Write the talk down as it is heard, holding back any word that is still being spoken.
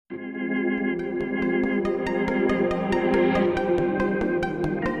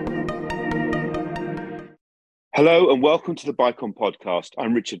Hello and welcome to the BICOM podcast.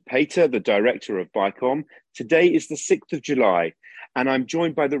 I'm Richard Pater, the director of BICOM. Today is the 6th of July, and I'm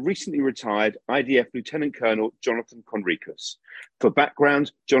joined by the recently retired IDF Lieutenant Colonel Jonathan Conricus. For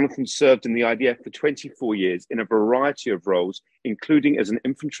background, Jonathan served in the IDF for 24 years in a variety of roles, including as an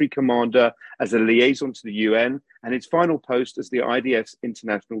infantry commander, as a liaison to the UN, and his final post as the IDF's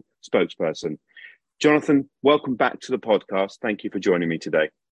international spokesperson. Jonathan, welcome back to the podcast. Thank you for joining me today.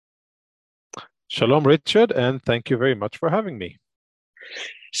 Shalom, Richard, and thank you very much for having me.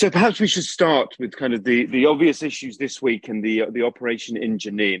 So perhaps we should start with kind of the obvious issues this week and the operation in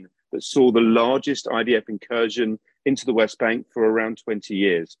Jenin that saw the largest IDF incursion into the West Bank for around 20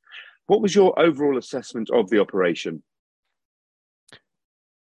 years. What was your overall assessment of the operation?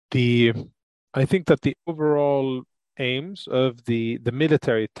 I think that the overall aims of the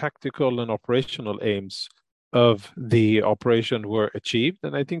military, tactical and operational aims of the operation were achieved,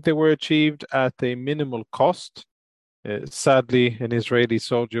 and I think they were achieved at a minimal cost. Sadly, an Israeli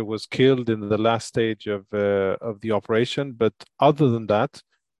soldier was killed in the last stage of the operation, but other than that,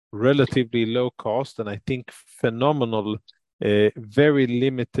 relatively low cost, and I think phenomenal, very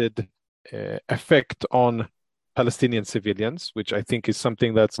limited effect on Palestinian civilians, which I think is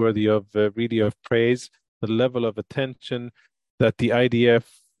something that's worthy of really of praise. The level of attention that the IDF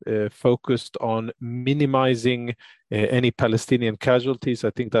focused on minimizing any Palestinian casualties.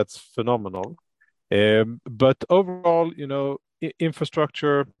 I think that's phenomenal. But overall,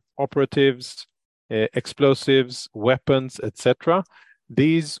 infrastructure, operatives, explosives, weapons, etc.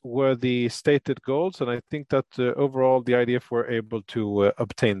 These were the stated goals, and I think that overall the IDF were able to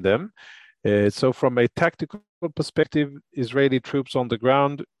obtain them. So from a tactical perspective, Israeli troops on the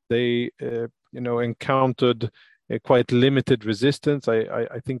ground, they encountered quite limited resistance.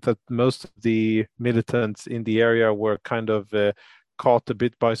 I think that most of the militants in the area were kind of caught a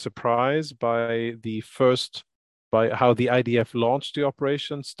bit by surprise by how the IDF launched the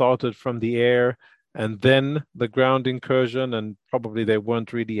operation, started from the air and then the ground incursion, and probably they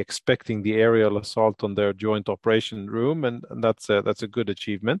weren't really expecting the aerial assault on their joint operation room, and that's a good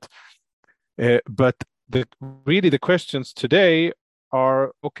achievement. But the questions today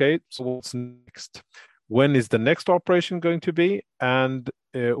are, okay, so what's next? When is the next operation going to be? And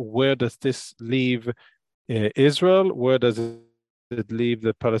where does this leave Israel? Where does it leave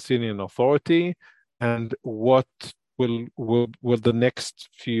the Palestinian Authority? And what will the next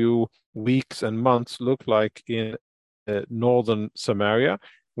few weeks and months look like in northern Samaria,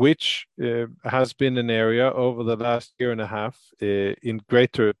 which has been an area over the last year and a half to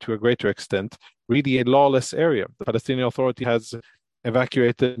a greater extent, really a lawless area. The Palestinian Authority has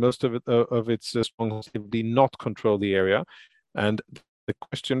evacuated most of its strongholds, did not control the area. And the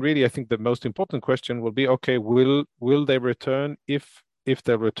question really, I think the most important question will be, okay, will they return? If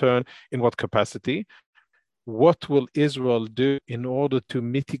they return, in what capacity? What will Israel do in order to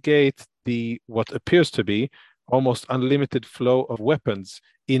mitigate what appears to be almost unlimited flow of weapons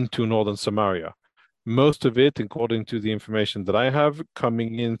into northern Samaria? Most of it, according to the information that I have,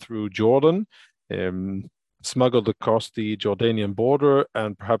 coming in through Jordan, smuggled across the Jordanian border,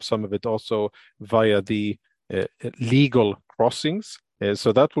 and perhaps some of it also via the legal crossings.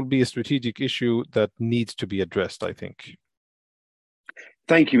 So that will be a strategic issue that needs to be addressed, I think.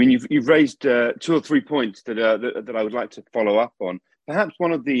 Thank you. And you've raised 2 or 3 points that I would like to follow up on. Perhaps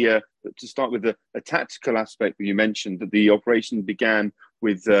one of to start with a tactical aspect that you mentioned, that the operation began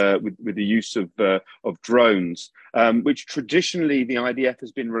with the use of drones, which traditionally the IDF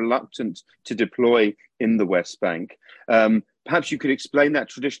has been reluctant to deploy in the West Bank. Perhaps you could explain that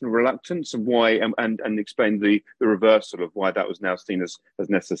traditional reluctance and why, and explain the reversal of why that was now seen as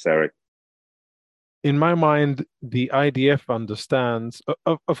necessary. In my mind, the IDF understands.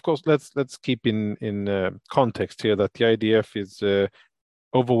 Of course, let's keep in context here that the IDF is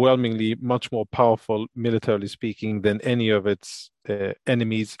overwhelmingly much more powerful, militarily speaking, than any of its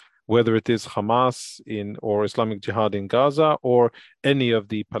enemies, whether it is Hamas or Islamic Jihad in Gaza, or any of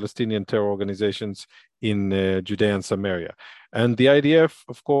the Palestinian terror organizations in Judea and Samaria. And the IDF,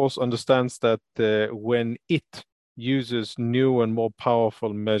 of course, understands that when it uses new and more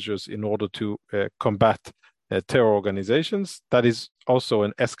powerful measures in order to combat terror organizations, that is also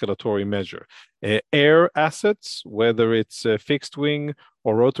an escalatory measure. Air assets, whether it's fixed wing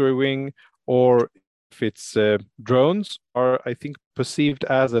or rotary wing, or if it's drones, are, I think, perceived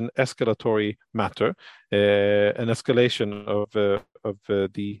as an escalatory matter, an escalation of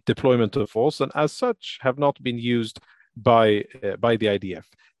the deployment of force, and as such have not been used by the IDF.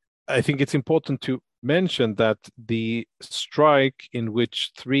 I think it's important to mention that the strike in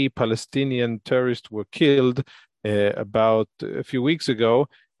which 3 Palestinian terrorists were killed about a few weeks ago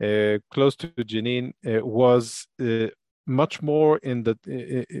close to Jenin was much more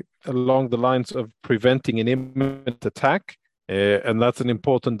along the lines of preventing an imminent attack. And that's an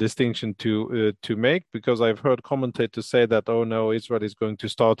important distinction to make, because I've heard commentators say that, oh no, Israel is going to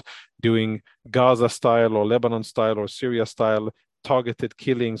start doing Gaza style or Lebanon style or Syria style targeted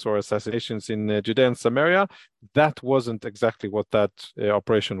killings or assassinations in Judea and Samaria. That wasn't exactly what that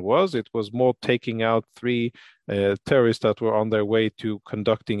operation was. It was more taking out three terrorists that were on their way to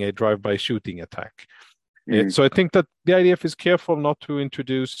conducting a drive-by shooting attack. So I think that the IDF is careful not to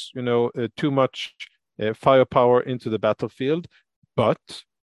introduce, too much firepower into the battlefield. But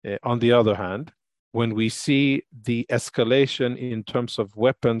on the other hand, when we see the escalation in terms of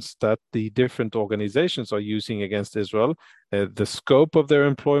weapons that the different organizations are using against Israel, the scope of their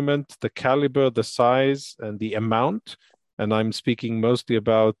employment, the caliber, the size, and the amount, and I'm speaking mostly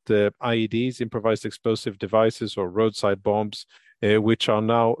about IEDs, improvised explosive devices, or roadside bombs, which are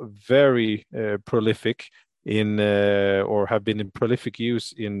now very prolific or have been in prolific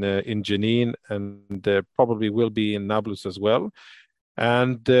use in Jenin, and probably will be in Nablus as well.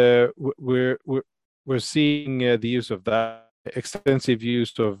 And we're seeing the use of that, extensive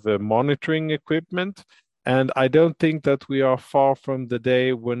use of monitoring equipment. And I don't think that we are far from the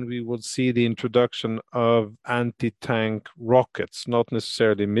day when we will see the introduction of anti-tank rockets, not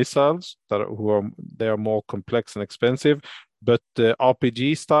necessarily missiles they are more complex and expensive, but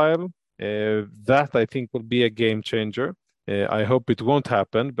RPG style. That I think will be a game changer. I hope it won't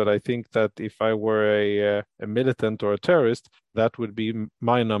happen, but I think that if I were a militant or a terrorist, that would be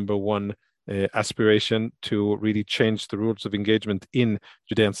my number one aspiration, to really change the rules of engagement in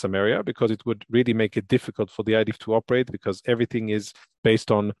Judea and Samaria, because it would really make it difficult for the IDF to operate, because everything is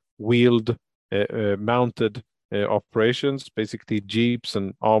based on wheeled, mounted operations, basically jeeps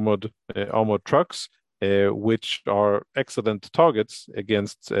and armored trucks, which are excellent targets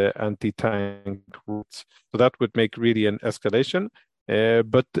against anti-tank routes. So that would make really an escalation.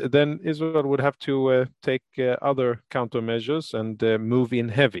 But then Israel would have to take other countermeasures and move in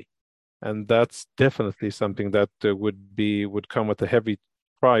heavy. And that's definitely something that would come at a heavy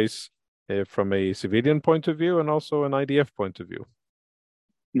price from a civilian point of view and also an IDF point of view.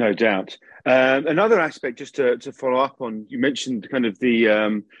 No doubt. Another aspect, just to follow up on, you mentioned kind of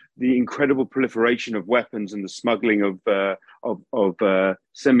the incredible proliferation of weapons and the smuggling of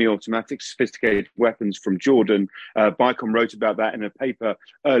semi-automatic sophisticated weapons from Jordan. BICOM wrote about that in a paper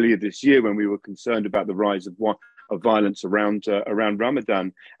earlier this year when we were concerned about the rise of violence around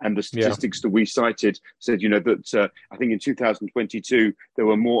Ramadan, and the statistics that we cited said, that I think in 2022 there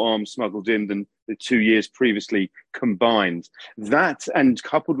were more arms smuggled in than the 2 years previously combined. That, and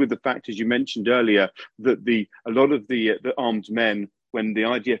coupled with the fact, as you mentioned earlier, that a lot of the armed men, when the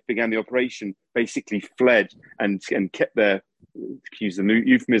IDF began the operation, basically fled and kept their, excuse the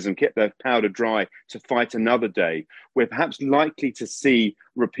euphemism, kept their powder dry to fight another day. We're perhaps likely to see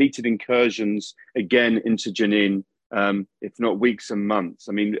repeated incursions again into Jenin, if not weeks and months.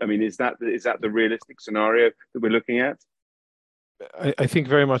 I mean, is that the realistic scenario that we're looking at? I think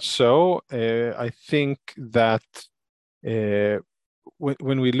very much so. I think that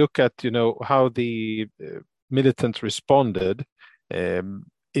when we look at how the militants responded,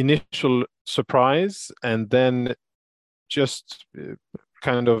 initial surprise and then just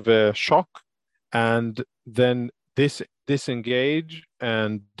kind of a shock, and then disengage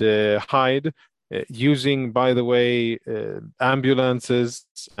and hide, using, by the way, ambulances,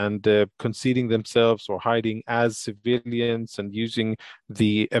 and concealing themselves or hiding as civilians, and using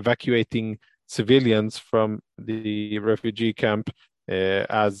the evacuating civilians from the refugee camp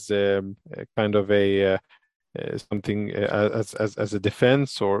as kind of a something as a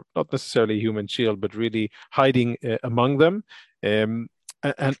defense, or not necessarily a human shield, but really hiding among them.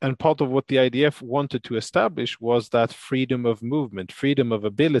 And part of what the IDF wanted to establish was that freedom of movement, freedom of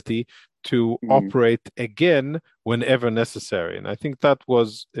ability to operate again whenever necessary. And I think that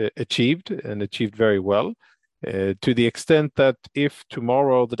was achieved, and achieved very well, to the extent that if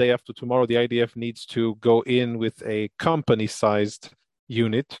tomorrow, the day after tomorrow, the IDF needs to go in with a company-sized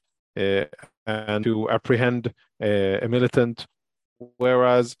unit and to apprehend a militant,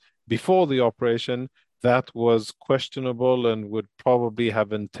 whereas before the operation, that was questionable and would probably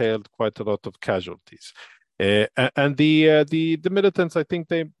have entailed quite a lot of casualties. And the militants, I think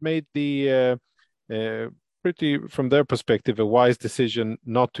they made the pretty, from their perspective, a wise decision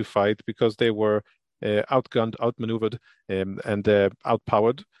not to fight, because they were outgunned, outmaneuvered, and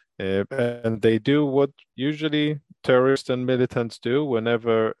outpowered. And they do what usually terrorists and militants do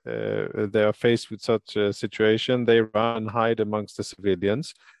whenever they are faced with such a situation. They run and hide amongst the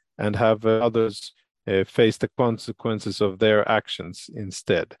civilians and have others face the consequences of their actions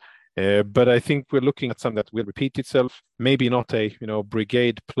instead. But I think we're looking at something that will repeat itself, maybe not a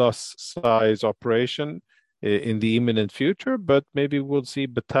brigade plus size operation in the imminent future, but maybe we'll see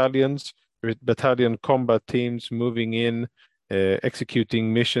battalion combat teams moving in,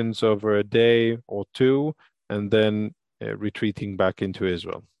 executing missions over a day or two, and then retreating back into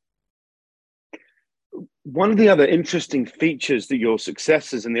Israel. One of the other interesting features that your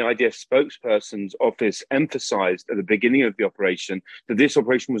successors in the IDF spokesperson's office emphasized at the beginning of the operation, that this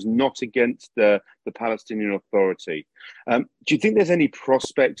operation was not against the Palestinian Authority. Do you think there's any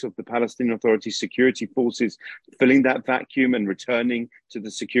prospect of the Palestinian Authority security forces filling that vacuum and returning to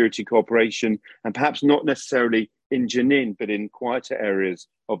the security cooperation, and perhaps not necessarily in Jenin, but in quieter areas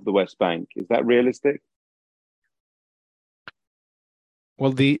of the West Bank? Is that realistic?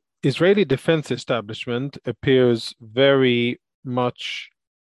 Well, the Israeli defense establishment appears very much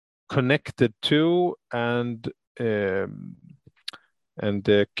connected to and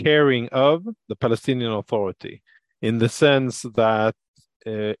caring of the Palestinian Authority, in the sense that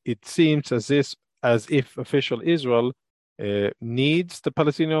it seems as if official Israel needs the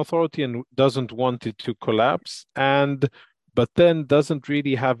Palestinian Authority and doesn't want it to collapse, but then doesn't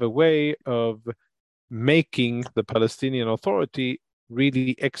really have a way of making the Palestinian Authority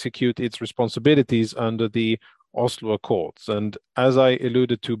really execute its responsibilities under the Oslo Accords. And as I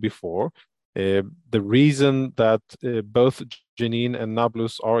alluded to before, the reason that both Jenin and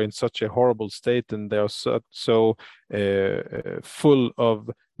Nablus are in such a horrible state, and they are so full of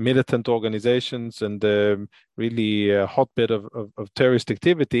militant organizations and really a hotbed of terrorist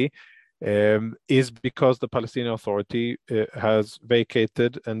activity, is because the Palestinian Authority has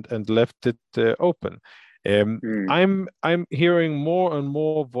vacated and left it open. I'm hearing more and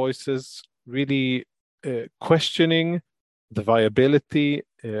more voices really questioning the viability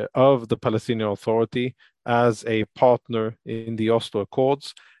of the Palestinian Authority as a partner in the Oslo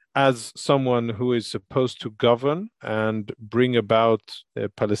Accords, as someone who is supposed to govern and bring about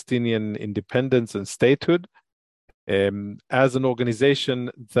Palestinian independence and statehood, as an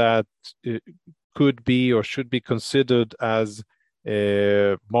organization that could be or should be considered as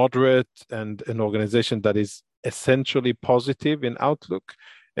moderate and an organization that is essentially positive in outlook.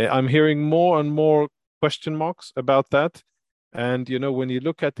 I'm hearing more and more question marks about that. And, when you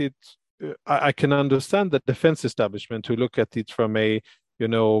look at it, I can understand the defense establishment who look at it from a,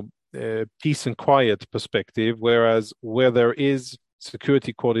 peace and quiet perspective, whereas where there is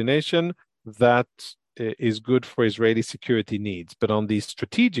security coordination, that is good for Israeli security needs. But on the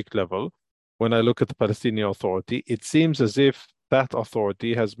strategic level, when I look at the Palestinian Authority, it seems as if that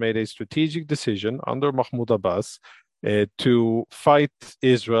authority has made a strategic decision under Mahmoud Abbas to fight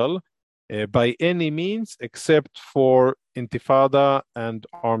Israel by any means except for intifada and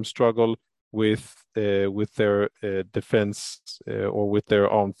armed struggle with their defense or with their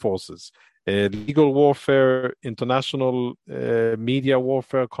armed forces. Legal warfare, international media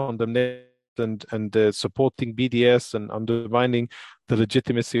warfare, condemnation and supporting BDS and undermining the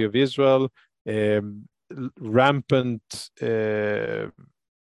legitimacy of Israel, rampant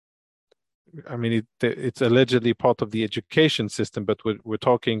it's allegedly part of the education system, but we're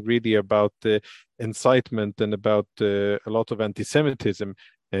talking really about incitement and about a lot of anti-Semitism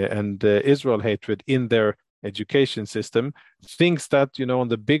and Israel hatred in their education system. Things that, on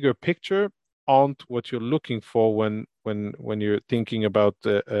the bigger picture aren't what you're looking for when you're thinking about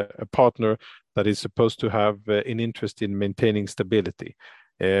a partner that is supposed to have an interest in maintaining stability.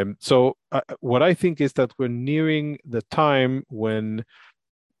 So what I think is that we're nearing the time when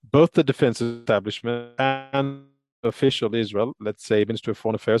both the defense establishment and official Israel, let's say Ministry of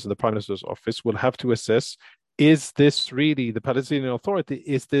Foreign Affairs and the Prime Minister's office, will have to assess, is this really the Palestinian Authority?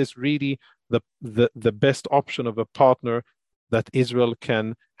 Is this really the best option of a partner that Israel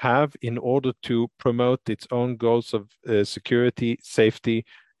can have in order to promote its own goals of security, safety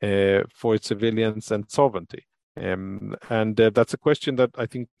for its civilians and sovereignty? And that's a question that I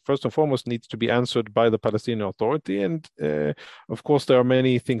think first and foremost needs to be answered by the Palestinian Authority. And of course, there are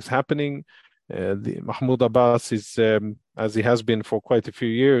many things happening. Mahmoud Abbas is, as he has been for quite a few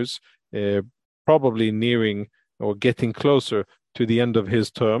years, probably nearing or getting closer to the end of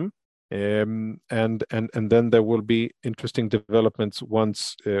his term. And then there will be interesting developments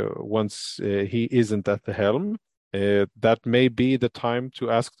once he isn't at the helm. That may be the time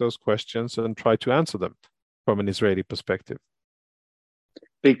to ask those questions and try to answer them from an Israeli perspective.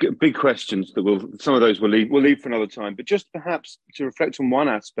 Big questions that some of those we'll leave for another time. But just perhaps to reflect on one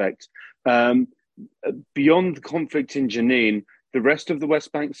aspect, beyond the conflict in Jenin, the rest of the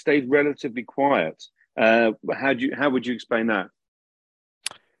West Bank stayed relatively quiet. How would you explain that?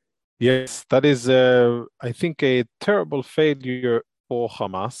 Yes, that is, I think, a terrible failure for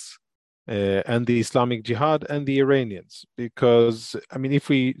Hamas and the Islamic Jihad and the Iranians. Because, I mean, if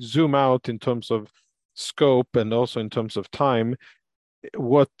we zoom out in terms of scope and also in terms of time,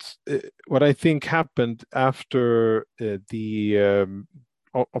 what uh, what I think happened after the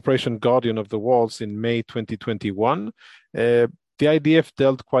Operation Guardian of the Walls in May 2021, the IDF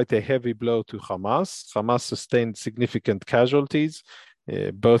dealt quite a heavy blow to Hamas. Hamas sustained significant casualties,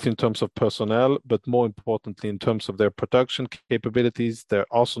 both in terms of personnel, but more importantly, in terms of their production capabilities, their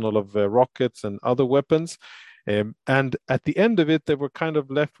arsenal of rockets and other weapons. And at the end of it, they were kind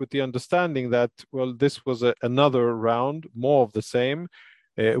of left with the understanding that, well, this was another round, more of the same,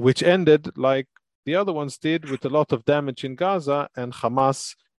 which ended like the other ones did, with a lot of damage in Gaza and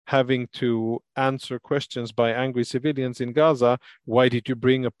Hamas having to answer questions by angry civilians in Gaza. Why did you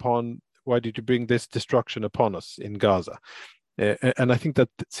bring this destruction upon us in Gaza? And I think that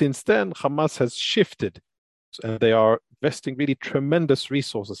since then, Hamas has shifted, and they are investing really tremendous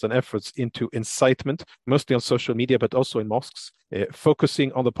resources and efforts into incitement, mostly on social media, but also in mosques,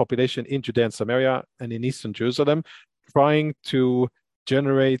 focusing on the population in Judea and Samaria and in Eastern Jerusalem, trying to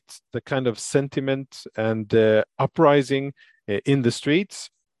generate the kind of sentiment and uprising in the streets.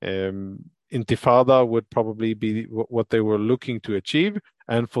 Intifada would probably be what they were looking to achieve,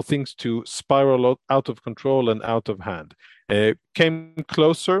 and for things to spiral out of control and out of hand. Came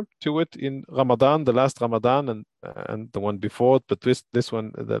closer to it in Ramadan, the last Ramadan, and the one before it, but this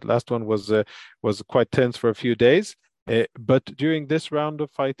one, the last one was quite tense for a few days. But during this round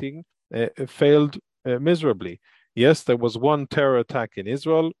of fighting, it failed miserably. Yes, there was one terror attack in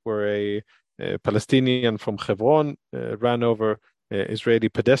Israel where a Palestinian from Hebron ran over Israeli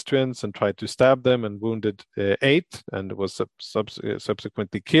pedestrians and tried to stab them and wounded 8 and was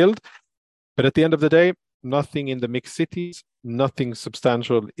subsequently killed. But at the end of the day, nothing in the mixed cities, nothing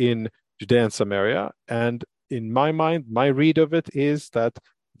substantial in Judea and Samaria. And in my mind, my read of it is that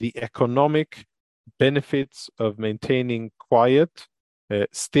the economic benefits of maintaining quiet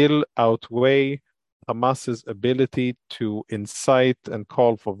still outweigh Hamas's ability to incite and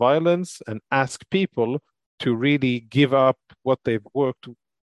call for violence and ask people to really give up what they've worked,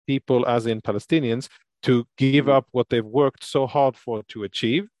 people as in Palestinians, to give up what they've worked so hard for to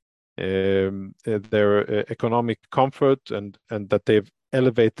achieve, their economic comfort, and that they've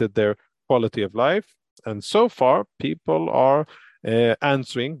elevated their quality of life. And so far, people are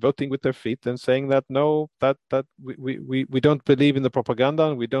answering, voting with their feet, and saying that no, that we don't believe in the propaganda,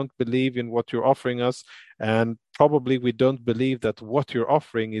 and we don't believe in what you're offering us, and probably we don't believe that what you're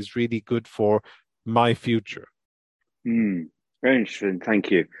offering is really good for my future. Very interesting. Thank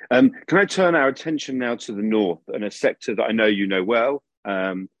you. Can I turn our attention now to the north and a sector that I know you know well?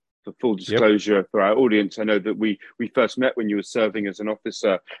 For full disclosure for our audience, I know that we first met when you were serving as an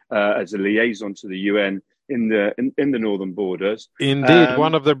officer as a liaison to the UN in the northern borders. Indeed,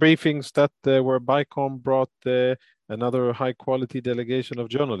 one of the briefings that where BICOM brought another high quality delegation of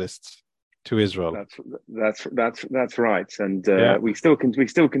journalists to Israel. That's right, and we still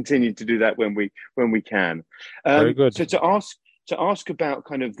continue to do that when we can. Very good. So to ask about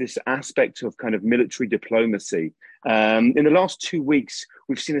kind of this aspect of kind of military diplomacy. In the last 2 weeks,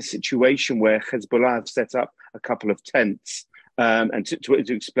 we've seen a situation where Hezbollah have set up a couple of tents. And to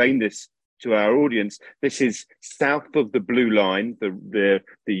explain this to our audience, this is south of the blue line, the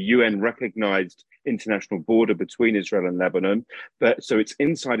UN recognized international border between Israel and Lebanon. But so it's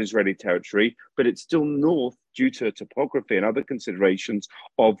inside Israeli territory, but it's still north due to topography and other considerations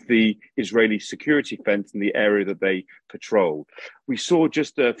of the Israeli security fence in the area that they patrol. We saw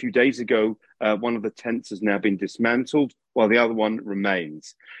just a few days ago, one of the tents has now been dismantled while the other one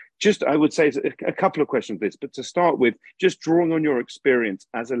remains. Just, I would say a couple of questions of this, but to start with, just drawing on your experience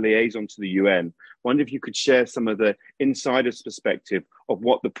as a liaison to the UN, wonder if you could share some of the insider's perspective of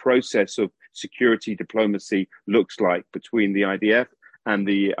what the process of security diplomacy looks like between the IDF and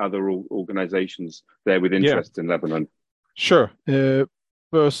the other organizations there with interest in Lebanon. Sure.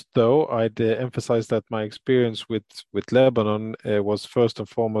 First, though, I'd emphasize that my experience with Lebanon was first and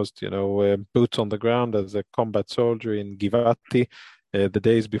foremost, boots on the ground as a combat soldier in Givati, the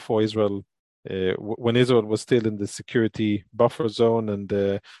days before Israel, when Israel was still in the security buffer zone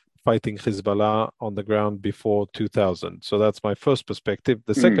and fighting Hezbollah on the ground before 2000. So that's my first perspective.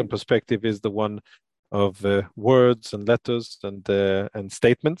 The second perspective is the one of words and letters and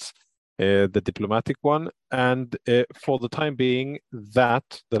statements, the diplomatic one. And for the time being, the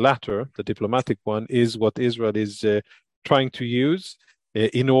latter, the diplomatic one, is what Israel is trying to use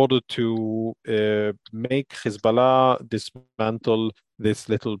in order to make Hezbollah dismantle this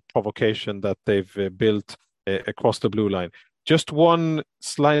little provocation that they've built across the blue line. Just one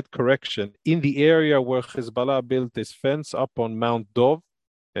slight correction. In the area where Hezbollah built this fence up on Mount Dov,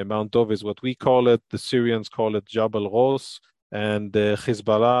 Mount Dov is what we call it. The Syrians call it Jabal Ros, and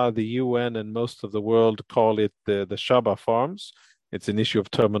Hezbollah, the UN, and most of the world call it the Shaba Farms. It's an issue of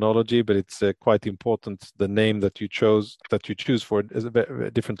terminology, but it's quite important. The name that you choose for it is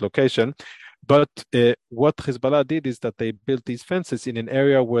a different location. But what Hezbollah did is that they built these fences in an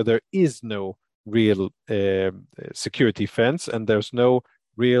area where there is no real security fence, and there's no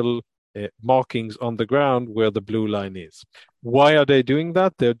real markings on the ground where the blue line is. Why are they doing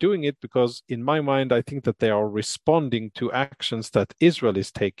that? They're doing it because, in my mind, I think that they are responding to actions that Israel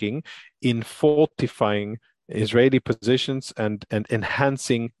is taking in fortifying Israeli positions and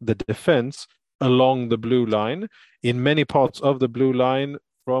enhancing the defense along the blue line. In many parts of the blue line,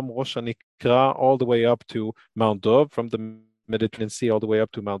 from Rosh Hanikra all the way up to Mount Dov, from the Mediterranean Sea all the way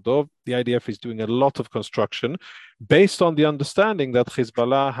up to Mount Dov, the IDF is doing a lot of construction based on the understanding that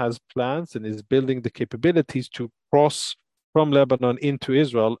Hezbollah has plans and is building the capabilities to cross from Lebanon into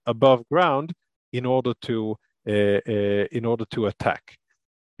Israel above ground in order to attack.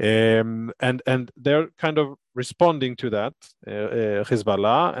 And they're kind of responding to that,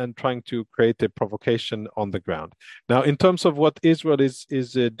 Hezbollah, and trying to create a provocation on the ground. Now, in terms of what Israel is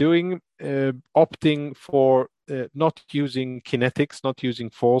doing, opting for not using kinetics, not using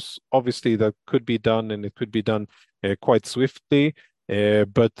force, obviously that could be done, and it could be done quite swiftly.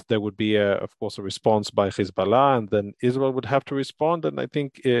 But there would be, of course, a response by Hezbollah, and then Israel would have to respond. And I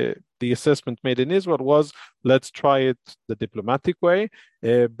think the assessment made in Israel was, let's try it the diplomatic way,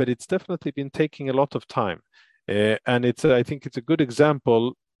 but it's definitely been taking a lot of time. And I think it's a good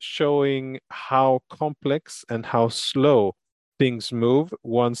example showing how complex and how slow things move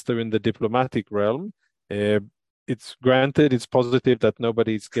once they're in the diplomatic realm. It's granted, it's positive that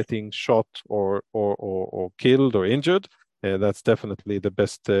nobody's getting shot or killed or injured. That's definitely the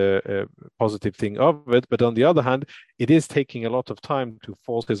best positive thing of it. But on the other hand, it is taking a lot of time to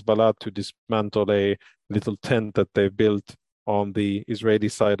force Hezbollah to dismantle a little tent that they've built on the Israeli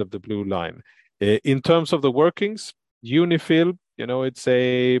side of the blue line. In terms of the workings, UNIFIL, it's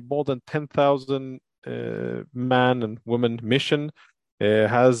a more than 10,000 man and woman mission.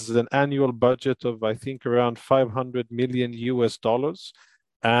 Has an annual budget of, I think, around 500 million US dollars.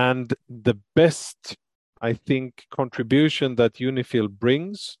 And the best, I think, contribution that UNIFIL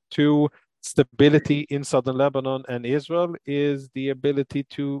brings to stability in southern Lebanon and Israel is the ability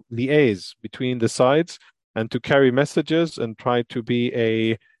to liaise between the sides and to carry messages and try to be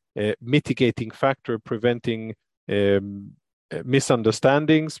a mitigating factor, preventing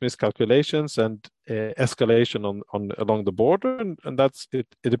misunderstandings, miscalculations, and escalation along the border. And that's it.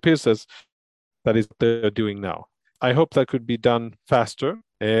 It appears as that is what they're doing now. I hope that could be done faster.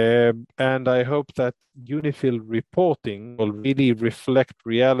 And I hope that UNIFIL reporting will really reflect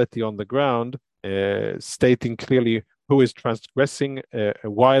reality on the ground, stating clearly who is transgressing,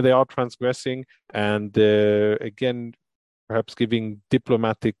 why they are transgressing, and again, perhaps giving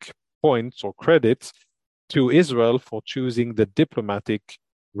diplomatic points or credits to Israel for choosing the diplomatic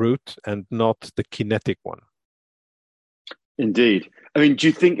route and not the kinetic one. Indeed. I mean,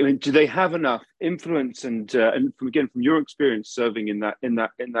 do they have enough influence and from your experience serving in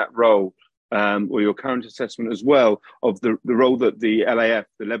that role, or your current assessment as well of the role that the LAF,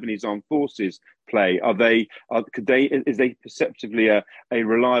 the Lebanese Armed Forces, play? Is they perceptively a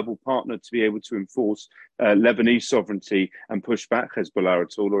reliable partner to be able to enforce Lebanese sovereignty and push back Hezbollah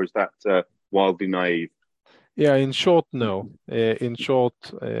at all, or is that wildly naive? Yeah, in short, no. In short,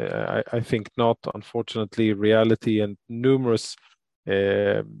 I think not. Unfortunately, reality and numerous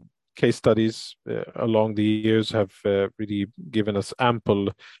case studies along the years have really given us ample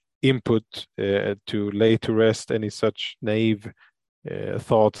input to lay to rest any such naive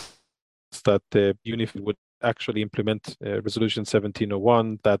thoughts that UNIFIL would actually implement Resolution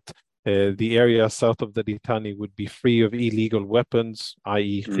 1701, that the area south of the Litani would be free of illegal weapons,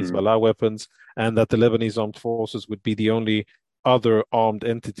 i.e. Hezbollah weapons, and that the Lebanese armed forces would be the only other armed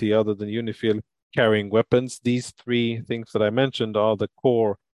entity other than UNIFIL carrying weapons. These three things that I mentioned are the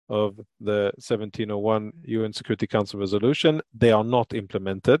core of the 1701 UN Security Council resolution. They are not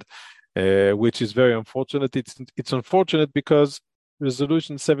implemented, which is very unfortunate. It's unfortunate because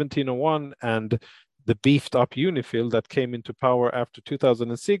Resolution 1701 and the beefed up UNIFIL that came into power after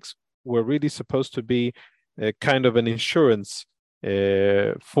 2006 were really supposed to be kind of an insurance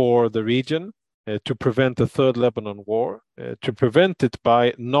for the region to prevent a third Lebanon war, to prevent it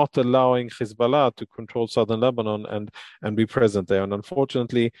by not allowing Hezbollah to control southern Lebanon and be present there. And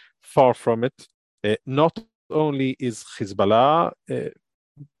unfortunately, far from it. Not only is Hezbollah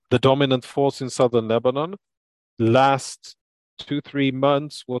the dominant force in southern Lebanon, last 2-3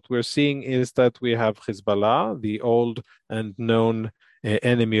 months, what we're seeing is that we have Hezbollah, the old and known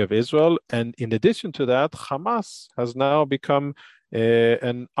enemy of Israel. And in addition to that, Hamas has now become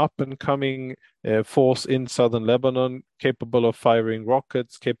an up-and-coming force in southern Lebanon, capable of firing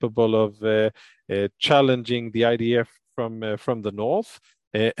rockets, capable of challenging the IDF from the north,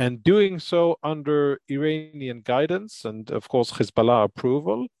 and doing so under Iranian guidance and, of course, Hezbollah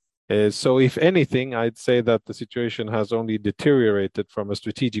approval. So if anything, I'd say that the situation has only deteriorated from a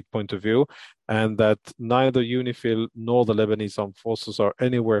strategic point of view, and that neither UNIFIL nor the Lebanese armed forces are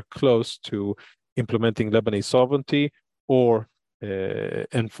anywhere close to implementing Lebanese sovereignty or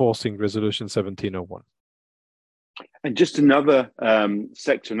enforcing Resolution 1701. And just another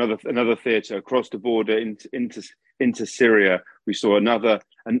sector, another theatre across the border into Syria. We saw another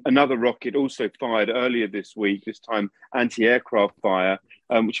rocket also fired earlier this week. This time anti-aircraft fire,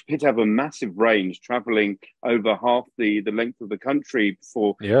 which appeared to have a massive range, travelling over half the length of the country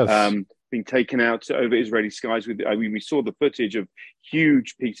before being taken out over Israeli skies. We saw the footage of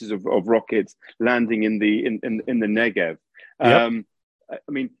huge pieces of rockets landing in the Negev. Yep.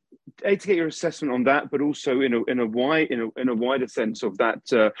 I mean, to get your assessment on that, but also in a wider sense of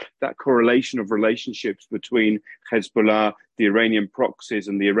that correlation of relationships between Hezbollah, the Iranian proxies,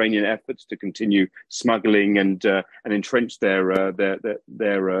 and the Iranian efforts to continue smuggling and entrench their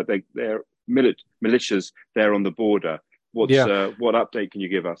militias there on the border. What update can you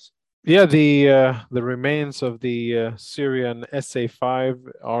give us? Yeah, the remains of the Syrian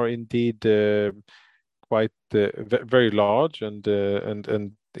SA-5 are indeed quite very large, and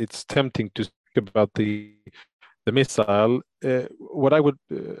it's tempting to speak about the missile. What I would,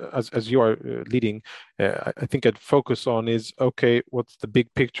 as you are leading, I think I'd focus on is, okay, what's the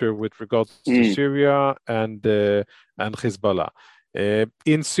big picture with regards to Syria and Hezbollah?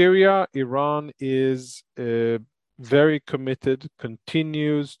 In Syria, Iran is very committed,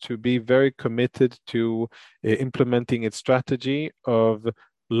 continues to be very committed to implementing its strategy of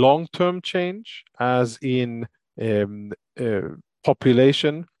long-term change, as in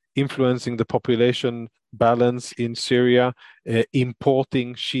population, influencing the population balance in Syria,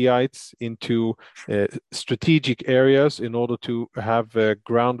 importing Shiites into strategic areas in order to have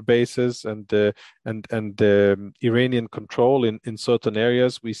ground bases and Iranian control in certain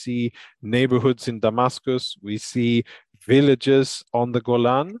areas. We see neighborhoods in Damascus, we see villages on the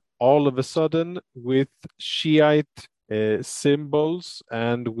Golan, all of a sudden with Shiite symbols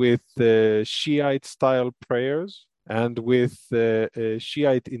and with Shiite-style prayers and with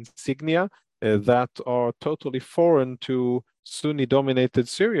Shiite insignia that are totally foreign to Sunni-dominated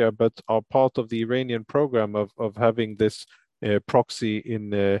Syria, but are part of the Iranian program of having this proxy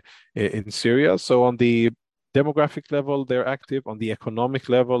in Syria. So on the demographic level, they're active. On the economic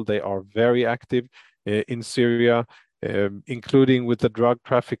level, they are very active in Syria. Including with the drug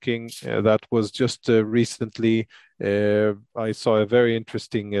trafficking that was just recently. I saw a very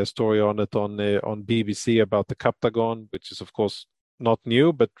interesting story on it on BBC about the Captagon, which is of course not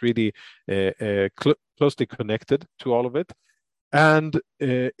new, but really closely connected to all of it. And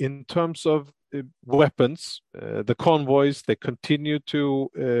in terms of weapons, the convoys, they continue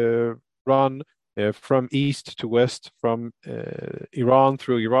to run from east to west, from Iran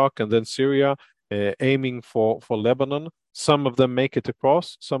through Iraq and then Syria, aiming for Lebanon. Some of them make it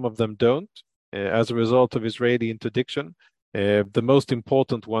across, some of them don't, as a result of Israeli interdiction. The most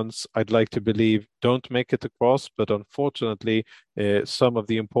important ones, I'd like to believe, don't make it across, but unfortunately, some of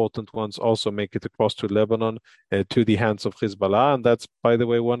the important ones also make it across to Lebanon, to the hands of Hezbollah. And that's, by the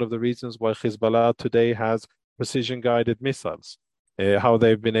way, one of the reasons why Hezbollah today has precision-guided missiles. How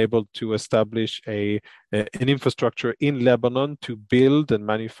they've been able to establish an infrastructure in Lebanon to build and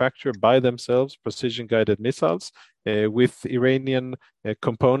manufacture by themselves precision-guided missiles with Iranian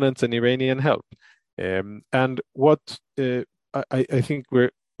components and Iranian help. And what I think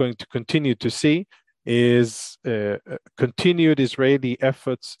we're going to continue to see is continued Israeli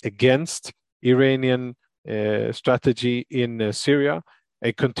efforts against Iranian strategy in Syria,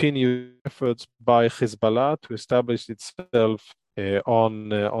 a continued efforts by Hezbollah to establish itself on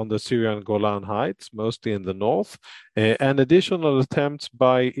the Syrian Golan Heights, mostly in the north, and additional attempts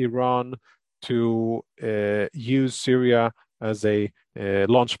by Iran to use Syria as a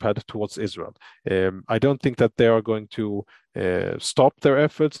launchpad towards Israel. I don't think that they are going to stop their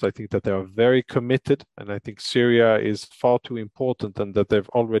efforts. I think that they are very committed, and I think Syria is far too important, and that they've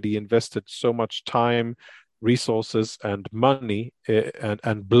already invested so much time, resources, and money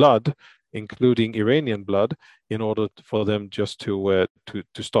and blood, including Iranian blood, in order for them just to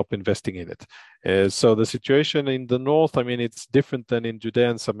stop investing in it. So the situation in the north, I mean, it's different than in Judea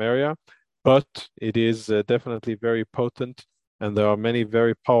and Samaria, but it is definitely very potent and there are many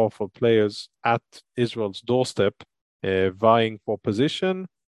very powerful players at Israel's doorstep vying for position.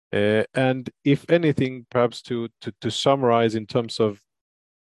 And if anything, perhaps to summarize in terms of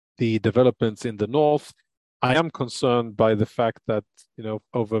the developments in the north, I am concerned by the fact that,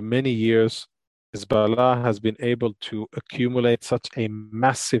 over many years, Hezbollah has been able to accumulate such a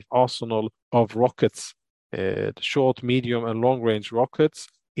massive arsenal of rockets, short, medium, and long-range rockets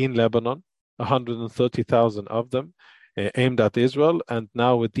in Lebanon, 130,000 of them, aimed at Israel, and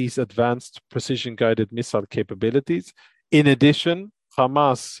now with these advanced precision-guided missile capabilities. In addition,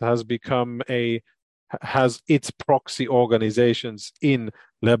 Hamas has its proxy organizations in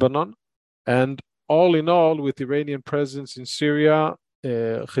Lebanon, and all in all, with Iranian presence in Syria,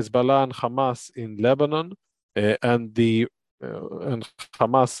 Hezbollah and Hamas in Lebanon, and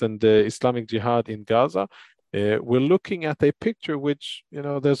Hamas and the Islamic Jihad in Gaza, we're looking at a picture which,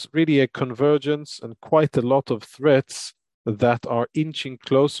 there's really a convergence and quite a lot of threats that are inching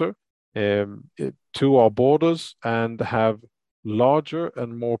closer to our borders and have larger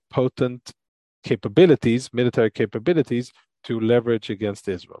and more potent military capabilities to leverage against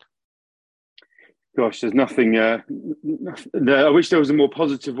Israel. Gosh, there's nothing. I wish there was a more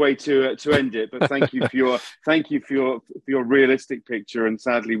positive way to end it. But thank you for your realistic picture. And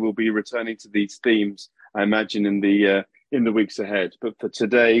sadly, we'll be returning to these themes, I imagine, in the weeks ahead. But for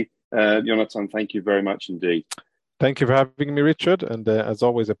today, Jonathan, thank you very much indeed. Thank you for having me, Richard. And as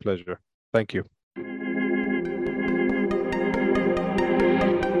always, a pleasure. Thank you.